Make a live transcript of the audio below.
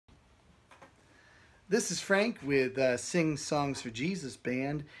This is Frank with Sing Songs for Jesus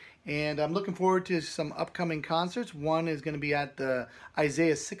Band, and I'm looking forward to some upcoming concerts. One is going to be at the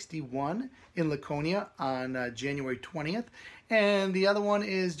Isaiah 61 in Laconia on January 20th, and the other one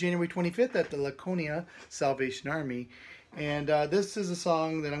is January 25th at the Laconia Salvation Army. And this is a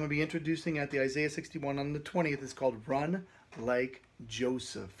song that I'm going to be introducing at the Isaiah 61 on the 20th. It's called Run Like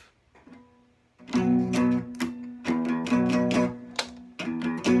Joseph.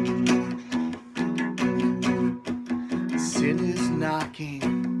 Sin is knocking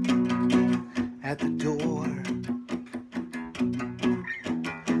at the door,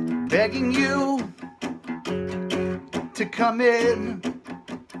 begging you to come in,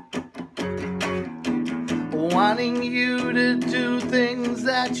 wanting you to do things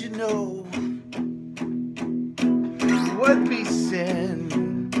that you know would be sin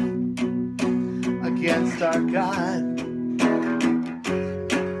against our God.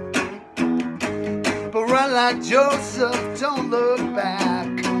 But run like Joseph, don't look back.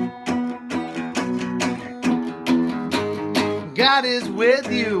 God is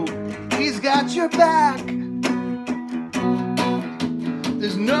with you, He's got your back.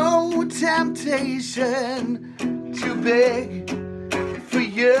 There's no temptation too big for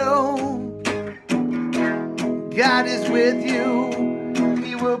you. God is with you,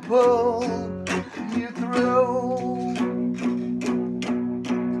 He will pull you through.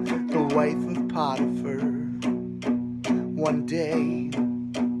 The wife of Potiphar one day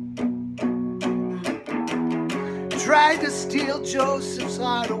tried to steal Joseph's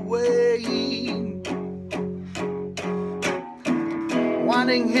heart away,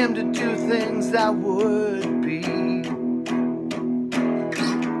 wanting him to do things that would be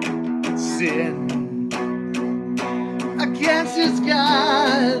sin against his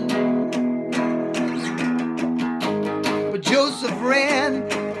God. But Joseph ran,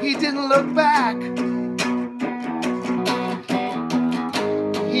 he didn't look back.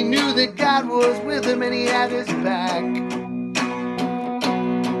 He knew that God was with him and He had his back.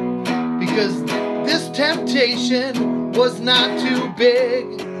 Because this temptation was not too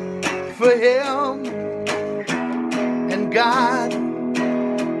big for him, and God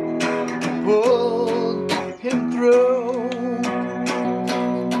pulled him through.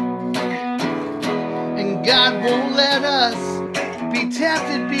 And God won't let us be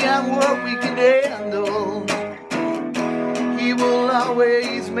tempted beyond what we can handle. He will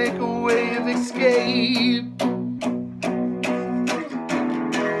always make a way of escape.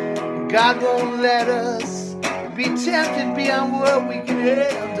 God won't let us be tempted beyond what we can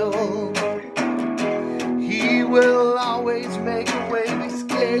handle. He will always make a way of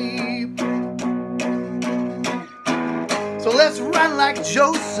escape. So let's run like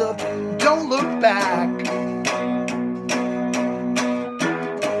Joseph, don't look back.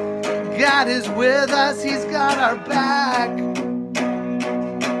 God is with us, He's got our back.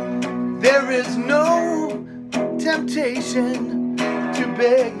 There is no temptation too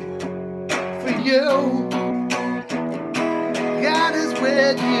big for you. God is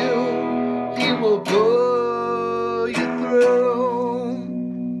with you.